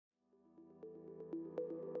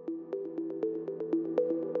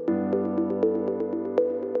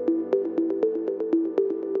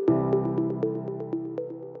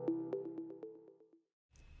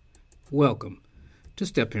Welcome to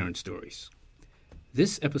Step Parent Stories.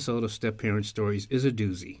 This episode of Step Parent Stories is a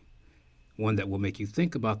doozy, one that will make you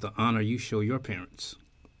think about the honor you show your parents.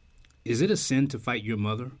 Is it a sin to fight your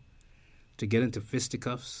mother, to get into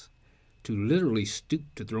fisticuffs, to literally stoop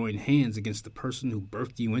to throwing hands against the person who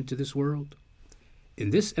birthed you into this world? In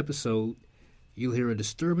this episode, you'll hear a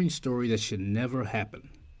disturbing story that should never happen,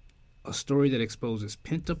 a story that exposes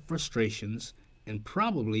pent-up frustrations and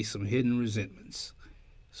probably some hidden resentments.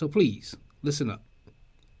 So please, listen up.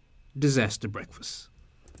 Disaster Breakfast.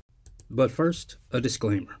 But first, a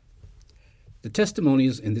disclaimer. The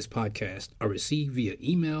testimonials in this podcast are received via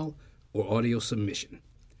email or audio submission.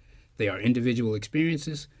 They are individual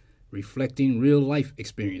experiences reflecting real-life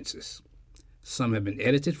experiences. Some have been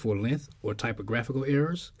edited for length or typographical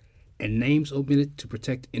errors, and names omitted to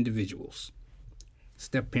protect individuals.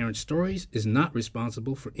 Step Parent Stories is not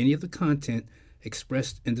responsible for any of the content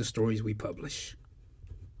expressed in the stories we publish.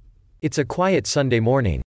 It's a quiet Sunday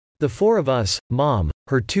morning. The four of us, Mom,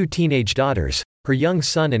 her two teenage daughters, her young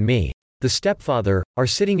son and me, the stepfather, are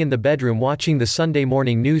sitting in the bedroom watching the Sunday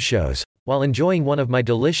morning news shows, while enjoying one of my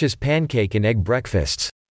delicious pancake and egg breakfasts.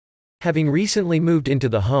 Having recently moved into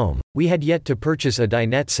the home, we had yet to purchase a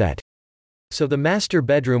dinette set. So the master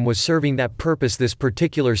bedroom was serving that purpose this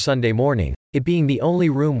particular Sunday morning, it being the only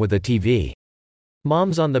room with a TV.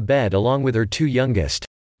 Mom's on the bed along with her two youngest.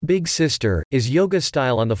 Big sister is yoga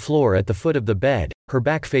style on the floor at the foot of the bed, her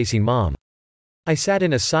back facing Mom. I sat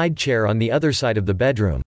in a side chair on the other side of the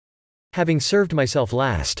bedroom. Having served myself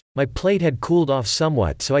last, my plate had cooled off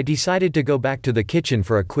somewhat, so I decided to go back to the kitchen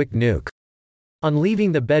for a quick nuke. On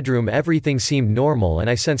leaving the bedroom, everything seemed normal and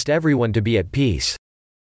I sensed everyone to be at peace.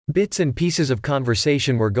 Bits and pieces of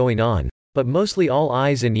conversation were going on, but mostly all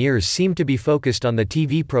eyes and ears seemed to be focused on the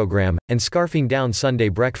TV program and scarfing down Sunday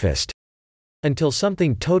breakfast. Until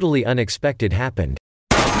something totally unexpected happened.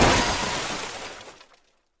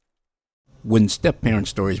 When Step Parent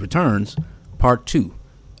Stories returns, part 2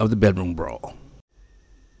 of the bedroom brawl.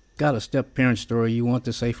 Got a step parent story you want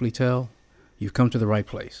to safely tell? You've come to the right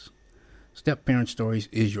place. Step Parent Stories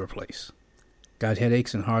is your place. Got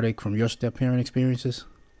headaches and heartache from your step parent experiences?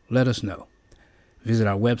 Let us know. Visit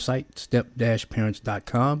our website,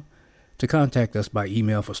 step-parents.com, to contact us by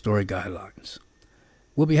email for story guidelines.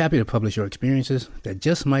 We'll be happy to publish your experiences that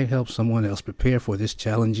just might help someone else prepare for this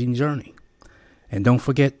challenging journey. And don't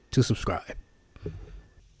forget to subscribe.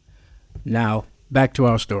 Now, back to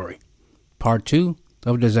our story. Part 2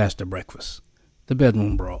 of Disaster Breakfast, the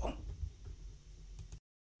bedroom brawl.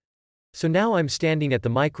 So now I'm standing at the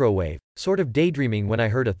microwave, sort of daydreaming when I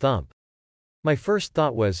heard a thump. My first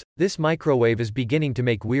thought was, this microwave is beginning to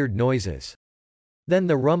make weird noises. Then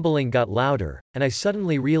the rumbling got louder, and I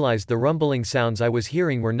suddenly realized the rumbling sounds I was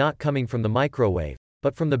hearing were not coming from the microwave,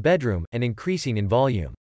 but from the bedroom, and increasing in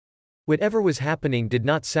volume. Whatever was happening did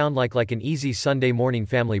not sound like an easy Sunday morning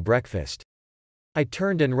family breakfast. I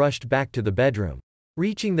turned and rushed back to the bedroom.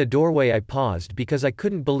 Reaching the doorway, I paused because I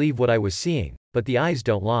couldn't believe what I was seeing, but the eyes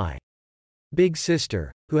don't lie. Big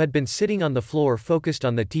sister, who had been sitting on the floor focused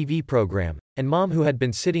on the TV program, and Mom, who had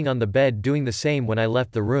been sitting on the bed doing the same when I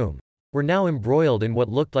left the room, were now embroiled in what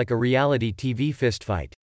looked like a reality TV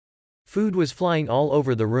fistfight. Food was flying all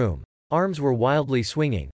over the room, arms were wildly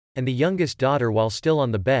swinging, and the youngest daughter, while still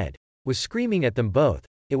on the bed, was screaming at them both.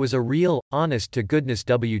 It was a real, honest-to-goodness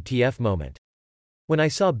WTF moment. When I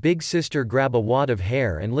saw Big Sister grab a wad of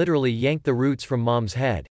hair and literally yank the roots from Mom's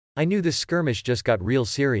head, I knew this skirmish just got real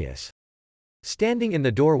serious. Standing in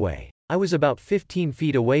the doorway, I was about 15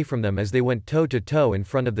 feet away from them as they went toe-to-toe in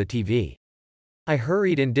front of the TV. I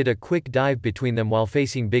hurried and did a quick dive between them while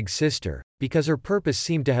facing Big Sister, because her purpose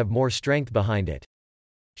seemed to have more strength behind it.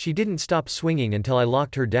 She didn't stop swinging until I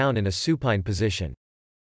locked her down in a supine position.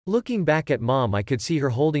 Looking back at Mom, I could see her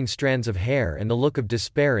holding strands of hair and the look of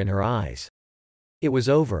despair in her eyes. It was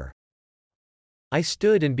over. I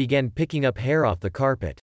stood and began picking up hair off the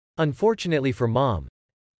carpet. Unfortunately for Mom,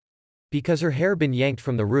 because her hair been yanked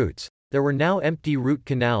from the roots, there were now empty root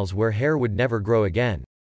canals where hair would never grow again.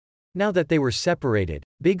 Now that they were separated,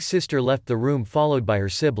 Big Sister left the room followed by her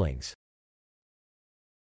siblings.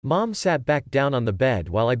 Mom sat back down on the bed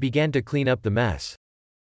while I began to clean up the mess.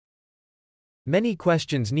 Many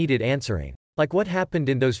questions needed answering, like what happened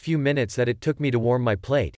in those few minutes that it took me to warm my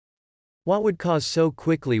plate. What would cause so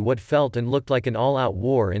quickly what felt and looked like an all-out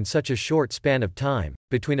war in such a short span of time,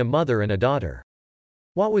 between a mother and a daughter?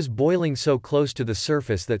 What was boiling so close to the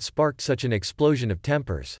surface that sparked such an explosion of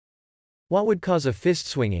tempers? What would cause a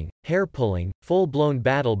fist-swinging, hair-pulling, full-blown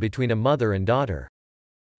battle between a mother and daughter?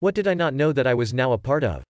 What did I not know that I was now a part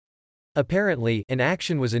of? Apparently, an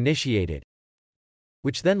action was initiated,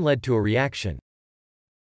 which then led to a reaction.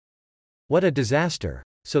 What a disaster.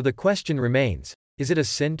 So the question remains, is it a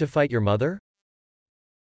sin to fight your mother?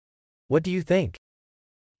 What do you think?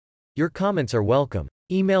 Your comments are welcome.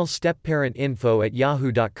 Email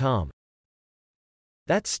stepparentinfo@yahoo.com.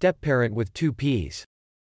 That's stepparent with 2 P's.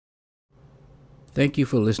 Thank you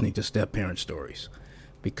for listening to Step Parent Stories.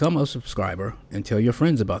 Become a subscriber and tell your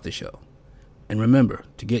friends about the show. And remember,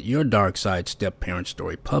 to get your Dark Side Step Parent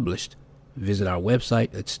story published, visit our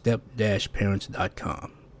website at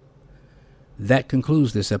step-parents.com. That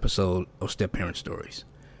concludes this episode of Step Parent Stories.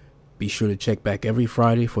 Be sure to check back every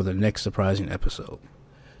Friday for the next surprising episode.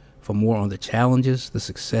 For more on the challenges, the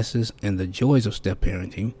successes, and the joys of step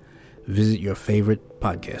parenting, visit your favorite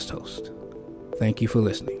podcast host. Thank you for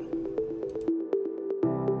listening.